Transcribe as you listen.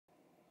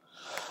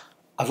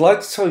I'd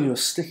like to tell you a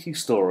sticky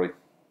story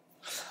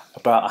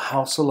about a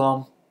house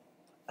alarm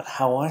and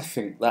how I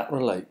think that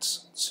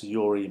relates to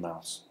your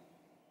emails.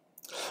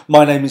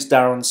 My name is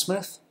Darren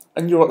Smith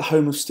and you're at the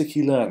home of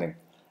Sticky Learning,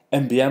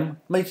 MBM,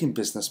 Making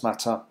Business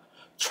Matter,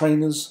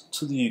 trainers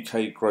to the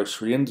UK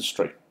grocery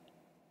industry.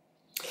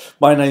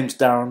 My name's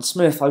Darren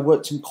Smith. I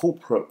worked in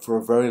corporate for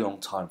a very long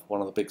time for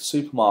one of the big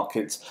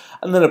supermarkets,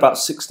 and then about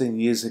 16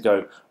 years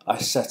ago I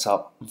set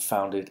up and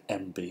founded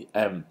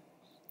MBM.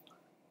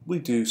 We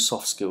do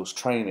soft skills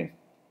training.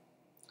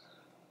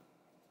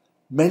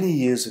 Many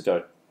years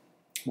ago,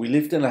 we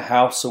lived in a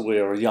house, so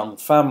we were a young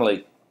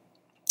family,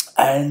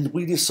 and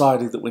we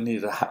decided that we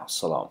needed a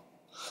house alarm.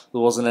 There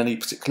wasn't any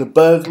particular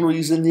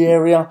burglaries in the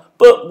area,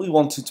 but we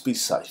wanted to be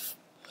safe.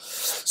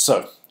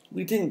 So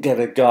we didn't get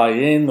a guy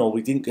in, or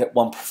we didn't get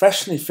one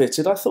professionally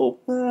fitted. I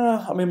thought,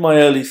 I'm in my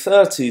early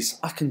 30s,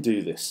 I can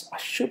do this. I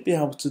should be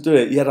able to do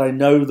it, yet I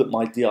know that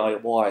my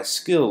DIY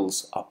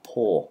skills are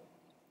poor.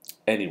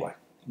 Anyway,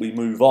 we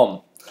move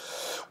on.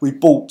 We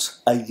bought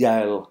a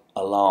Yale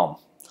alarm.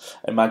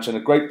 Imagine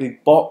a great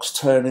big box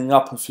turning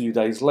up a few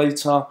days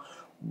later,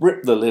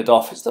 rip the lid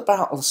off. It's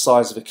about the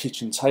size of a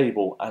kitchen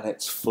table and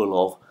it's full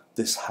of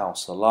this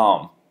house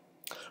alarm.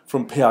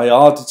 From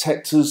PIR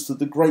detectors to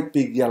the great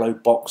big yellow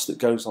box that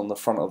goes on the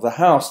front of the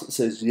house that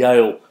says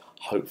Yale,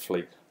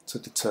 hopefully to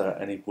deter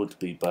any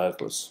would-be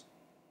burglars.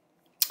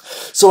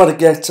 So I had to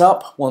get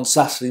up one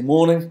Saturday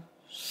morning,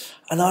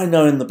 and I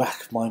know in the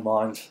back of my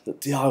mind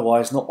that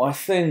DIY is not my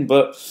thing,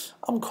 but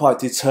I'm quite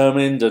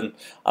determined and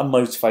I'm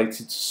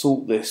motivated to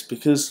sort this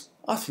because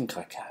I think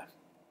I can.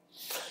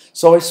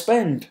 So I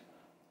spend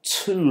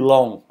too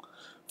long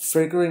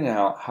figuring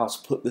out how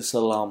to put this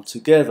alarm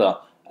together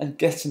and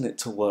getting it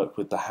to work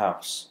with the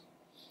house.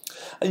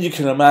 And you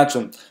can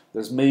imagine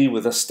there's me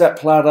with a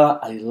stepladder,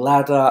 a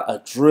ladder,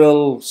 a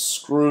drill,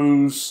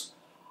 screws.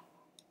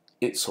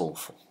 It's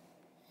awful.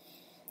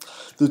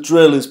 The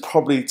drill is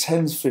probably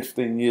 10 to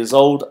 15 years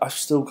old. I've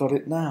still got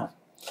it now.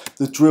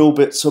 The drill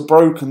bits are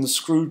broken, the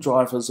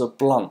screwdrivers are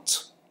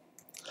blunt.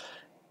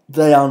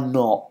 They are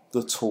not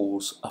the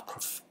tools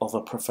of a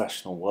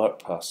professional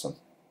work person.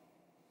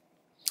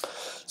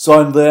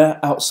 So I'm there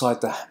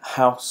outside the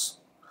house,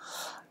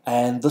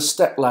 and the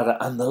step ladder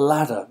and the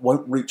ladder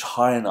won't reach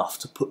high enough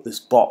to put this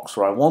box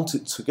where I want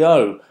it to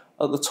go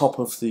at the top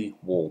of the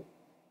wall.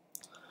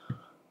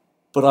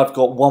 But I've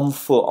got one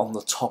foot on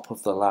the top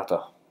of the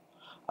ladder,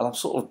 and I'm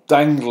sort of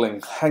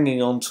dangling,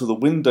 hanging onto the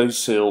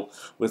windowsill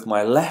with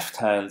my left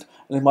hand,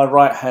 and in my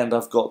right hand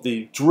I've got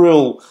the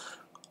drill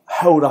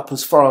held up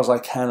as far as I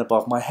can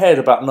above my head,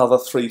 about another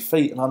 3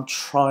 feet, and I'm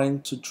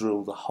trying to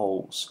drill the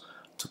holes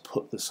to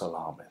put this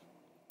alarm in.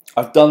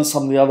 I've done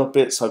some of the other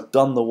bits, I've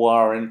done the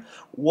wiring.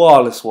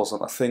 Wireless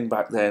wasn't a thing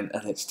back then,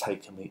 and it's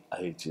taken me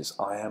ages.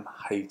 I am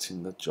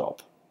hating the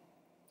job.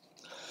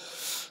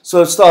 So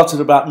it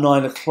started about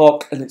 9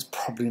 o'clock, and it's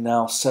probably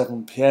now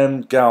 7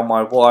 PM. Gal,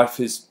 my wife,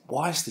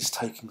 why is this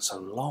taking so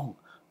long?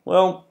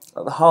 Well,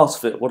 at the heart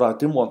of it, what I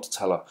didn't want to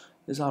tell her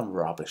is I'm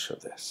rubbish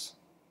at this.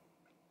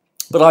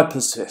 But I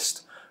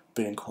persist,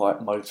 being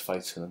quite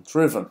motivated and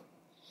driven.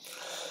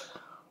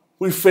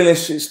 We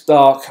finish, it's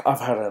dark,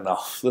 I've had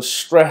enough. The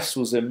stress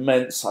was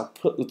immense, I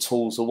put the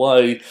tools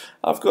away.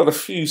 I've got a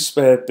few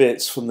spare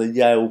bits from the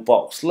Yale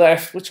box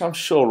left, which I'm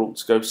sure ought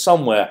to go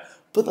somewhere,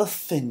 but the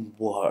thing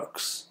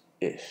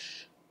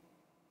works-ish.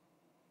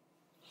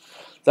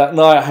 That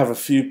night I have a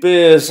few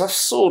beers, I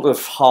sort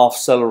of half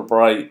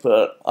celebrate,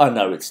 but I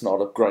know it's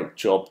not a great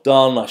job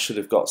done. I should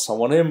have got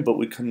someone in, but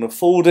we couldn't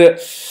afford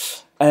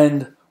it,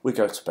 and we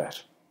go to bed.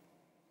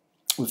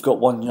 We've got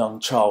one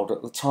young child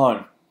at the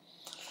time.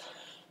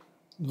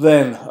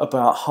 Then,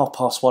 about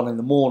 1:30 in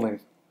the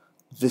morning,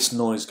 this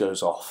noise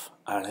goes off,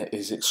 and it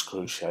is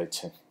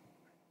excruciating.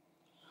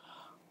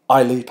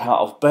 I leap out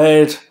of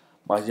bed,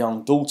 my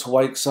young daughter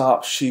wakes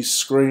up, she's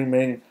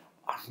screaming.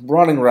 I'm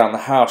running around the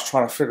house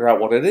trying to figure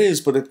out what it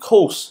is, but of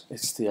course,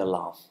 it's the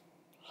alarm.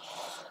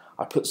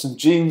 I put some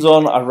jeans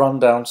on, I run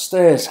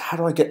downstairs. How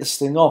do I get this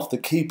thing off? The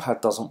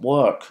keypad doesn't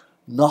work.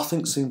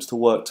 Nothing seems to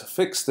work to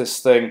fix this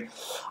thing.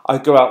 I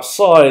go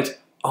outside.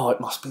 Oh,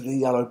 it must be the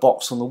yellow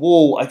box on the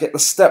wall. I get the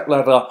step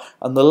ladder,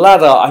 and the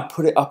ladder, I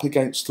put it up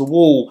against the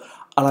wall,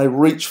 and I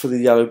reach for the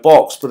yellow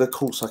box, but of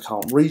course I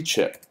can't reach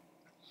it.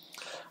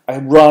 I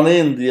run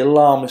in, the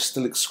alarm is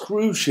still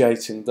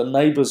excruciating, the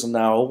neighbours are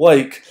now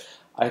awake.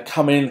 I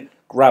come in,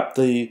 grab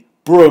the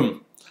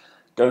broom,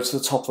 go to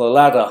the top of the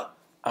ladder,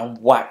 and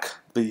whack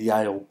the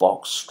Yale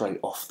box straight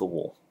off the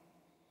wall.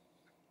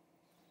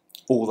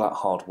 All that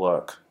hard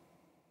work.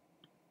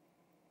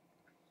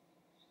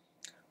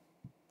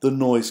 The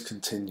noise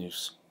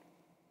continues.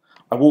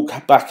 I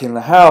walk back in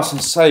the house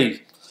and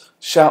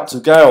shout to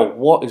Gail,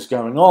 what is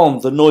going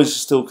on? The noise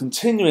is still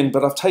continuing,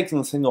 but I've taken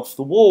the thing off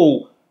the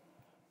wall.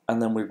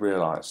 And then we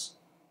realise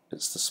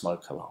it's the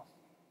smoke alarm.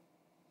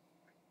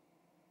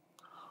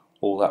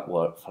 All that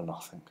work for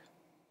nothing.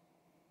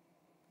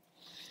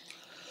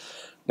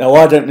 Now,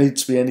 I don't need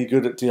to be any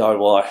good at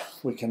DIY.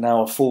 We can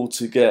now afford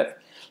to get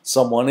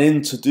someone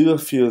in to do a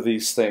few of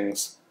these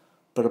things.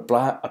 but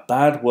a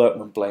bad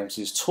workman blames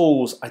his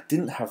tools. I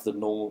didn't have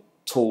the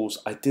tools,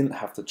 I didn't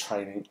have the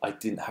training, I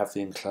didn't have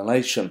the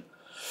inclination.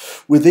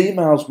 With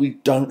emails, we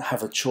don't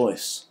have a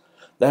choice.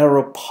 They're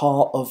a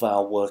part of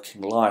our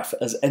working life.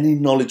 As any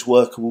knowledge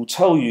worker will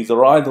tell you,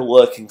 they're either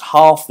working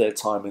half their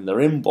time in their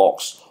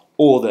inbox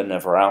or they're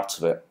never out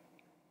of it.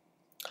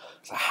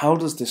 So how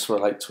does this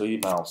relate to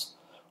emails?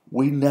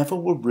 We never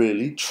were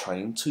really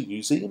trained to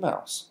use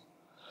emails.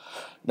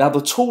 Now,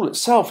 the tool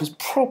itself is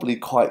probably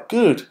quite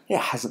good. It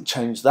hasn't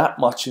changed that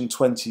much in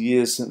 20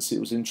 years since it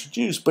was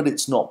introduced, but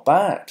it's not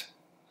bad.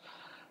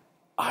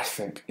 I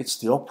think it's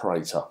the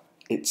operator.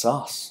 It's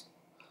us.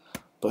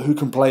 But who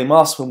can blame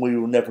us when we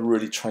were never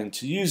really trained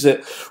to use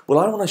it? Well,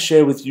 I want to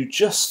share with you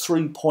just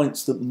 3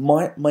 points that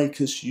might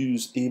make us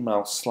use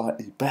email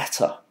slightly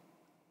better.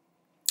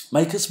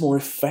 Make us more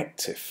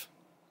effective.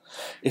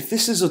 If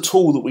this is a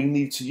tool that we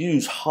need to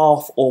use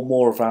half or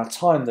more of our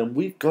time, then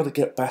we've got to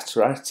get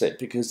better at it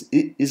because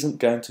it isn't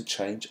going to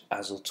change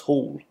as a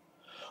tool.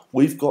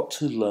 We've got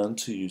to learn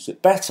to use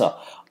it better.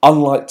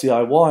 Unlike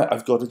DIY,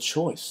 I've got a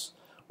choice.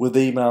 With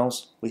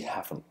emails, we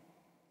haven't.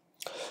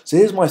 So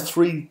here's my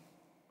 3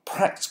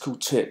 practical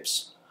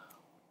tips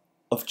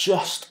of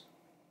just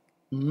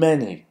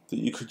many that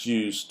you could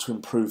use to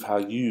improve how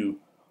you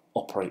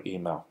operate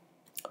email.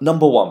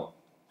 Number 1,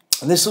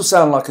 and this will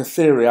sound like a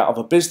theory out of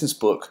a business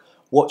book,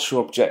 what's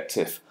your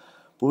objective?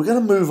 But we're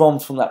going to move on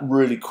from that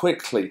really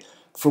quickly.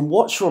 From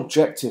what's your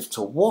objective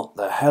to what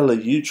the hell are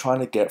you trying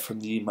to get from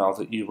the email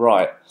that you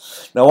write?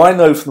 Now, I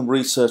know from the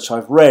research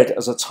I've read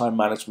as a time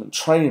management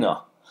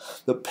trainer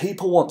that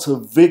people want to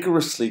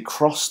vigorously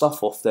cross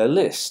stuff off their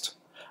list.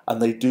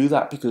 And they do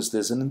that because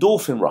there's an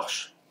endorphin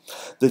rush.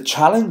 The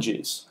challenge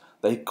is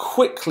they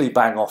quickly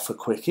bang off a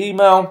quick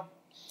email,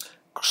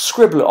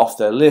 scribble it off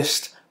their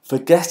list,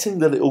 forgetting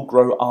that it will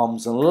grow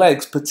arms and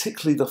legs,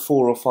 particularly the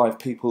 4 or 5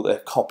 people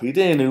they've copied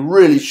in who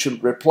really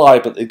shouldn't reply,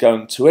 but they're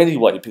going to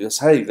anyway because,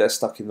 hey, they're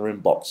stuck in their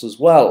inbox as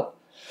well.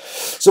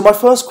 So my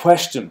first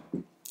question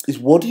is,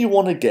 what do you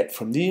want to get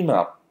from the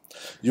email?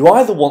 You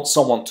either want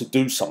someone to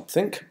do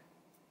something,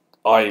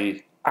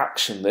 i.e.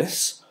 action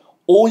this,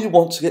 or you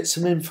want to get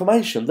some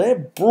information. They're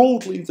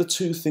broadly the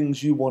 2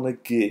 things you want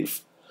to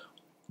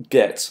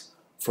get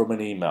from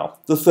an email.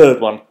 The third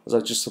one, as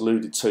I just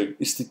alluded to,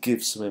 is to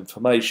give some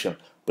information.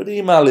 But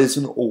email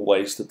isn't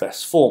always the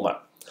best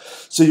format.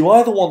 So you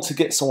either want to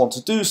get someone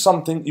to do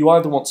something, you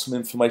either want some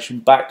information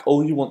back,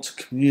 or you want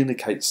to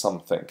communicate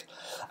something.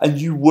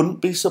 And you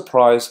wouldn't be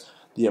surprised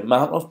the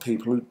amount of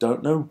people who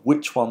don't know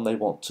which one they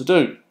want to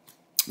do,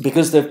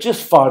 because they've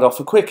just fired off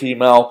a quick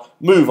email,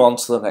 move on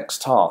to the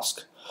next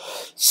task.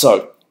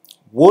 So,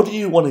 what do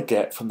you want to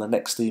get from the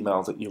next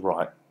email that you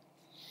write?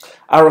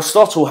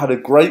 Aristotle had a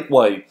great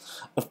way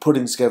of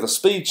putting together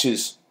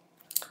speeches.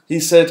 He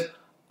said,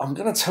 I'm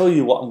going to tell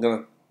you what I'm going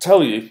to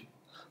tell you.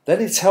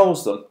 Then he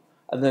tells them,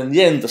 and then in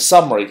the end, the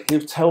summary, he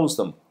tells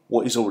them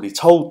what he's already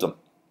told them.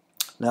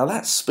 Now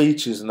that's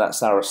speeches and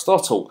that's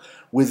Aristotle.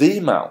 With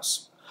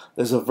emails,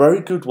 there's a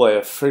very good way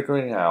of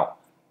figuring out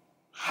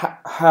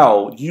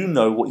how you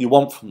know what you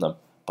want from them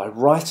by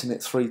writing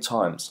it 3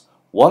 times.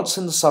 Once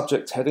in the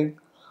subject heading,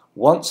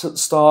 once at the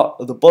start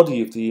of the body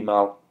of the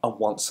email, and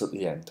once at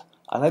the end.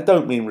 And I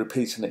don't mean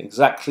repeating it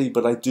exactly,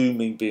 but I do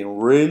mean being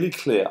really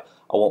clear.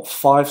 I want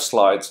 5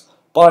 slides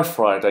by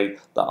Friday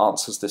that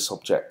answers this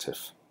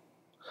objective.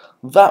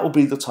 That will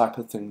be the type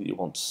of thing that you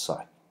want to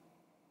say.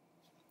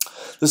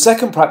 The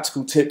second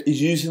practical tip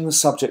is using the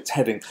subject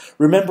heading.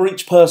 Remember,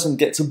 each person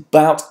gets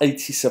about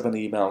 87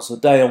 emails a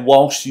day, and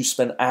whilst you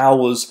spend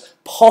hours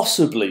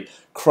possibly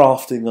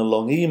crafting a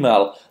long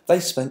email, they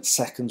spent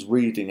seconds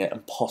reading it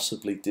and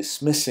possibly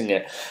dismissing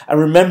it. And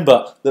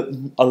remember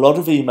that a lot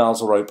of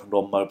emails are opened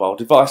on mobile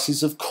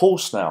devices, of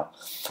course, now.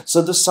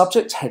 So the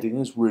subject heading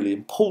is really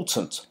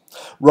important.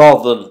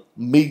 Rather than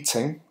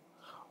meeting,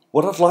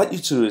 what I'd like you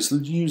to do is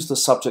use the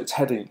subject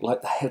heading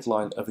like the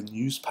headline of a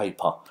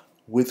newspaper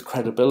with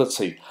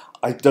credibility.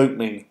 I don't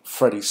mean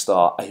Freddie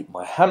Starr ate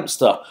my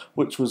hamster,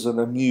 which was an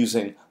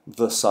amusing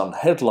The Sun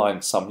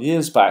headline some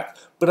years back,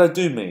 but I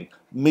do mean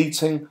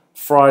meeting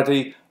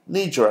Friday,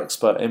 need your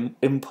expert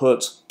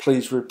input,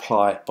 please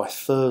reply by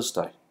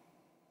Thursday.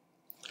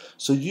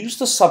 So use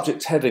the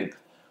subject heading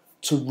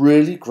to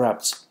really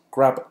grab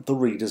the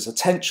reader's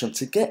attention,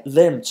 to get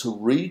them to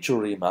read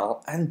your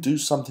email and do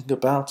something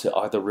about it,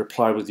 either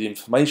reply with the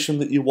information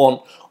that you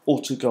want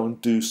or to go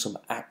and do some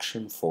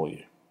action for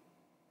you.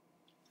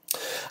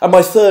 And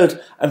my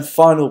third and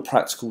final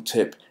practical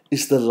tip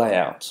is the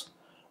layout.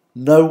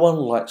 No one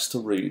likes to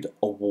read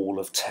a wall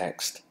of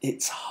text.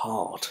 It's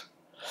hard.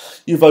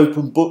 You've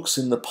opened books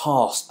in the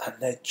past and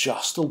they're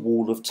just a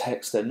wall of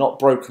text. They're not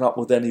broken up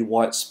with any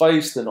white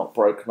space. They're not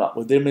broken up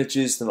with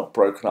images. They're not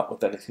broken up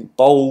with anything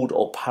bold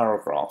or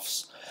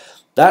paragraphs.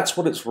 That's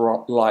what it's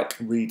like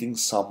reading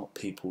some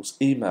people's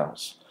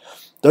emails.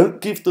 Don't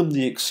give them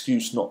the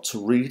excuse not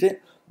to read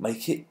it.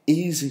 Make it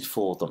easy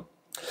for them.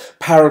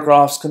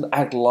 Paragraphs can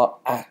act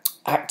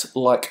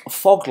like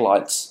fog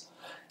lights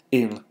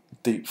in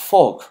deep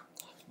fog.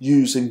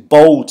 Using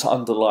bold to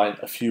underline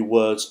a few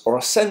words or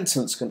a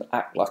sentence can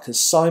act like a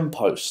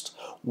signpost.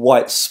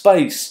 White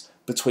space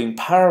between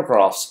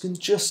paragraphs can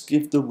just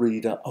give the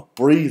reader a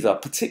breather,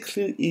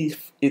 particularly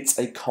if it's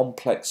a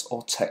complex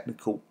or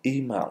technical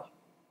email.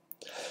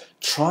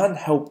 Try and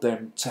help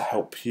them to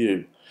help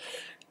you.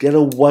 Get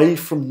away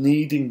from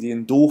needing the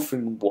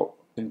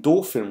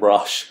endorphin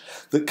rush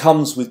that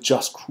comes with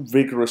just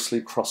vigorously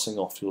crossing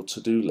off your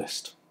to-do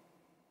list.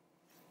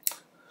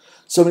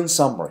 So in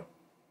summary,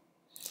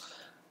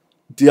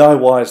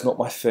 DIY is not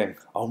my thing.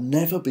 I'll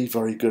never be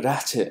very good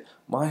at it.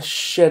 My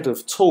shed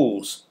of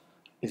tools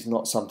is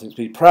not something to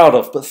be proud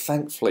of, but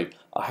thankfully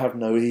I have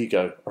no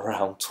ego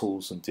around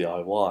tools and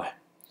DIY.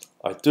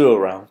 I do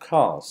around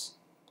cars.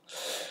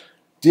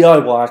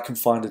 DIY, I can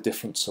find a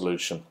different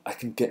solution. I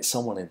can get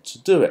someone in to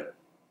do it.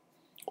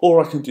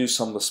 Or I can do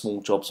some of the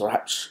small jobs,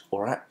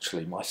 or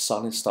actually my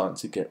son is starting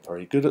to get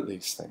very good at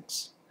these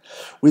things.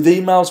 With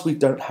emails, we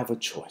don't have a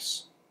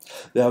choice.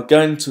 They are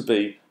going to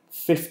be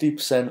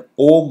 50%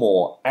 or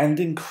more and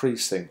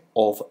increasing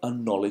of a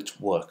knowledge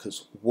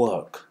worker's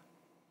work.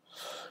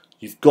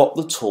 You've got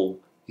the tool,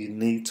 you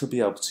need to be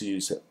able to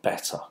use it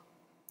better.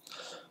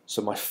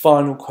 So my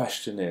final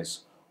question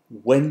is,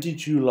 when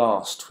did you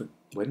last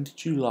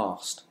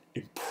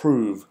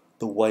improve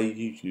the way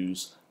you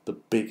use the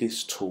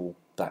biggest tool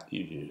that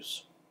you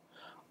use?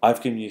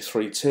 I've given you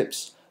 3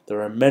 tips,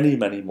 there are many,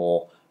 many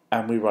more,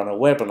 and we run a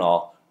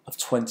webinar of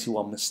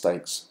 21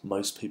 mistakes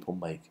most people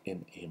make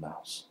in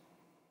emails.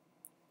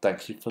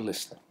 Thank you for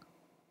listening.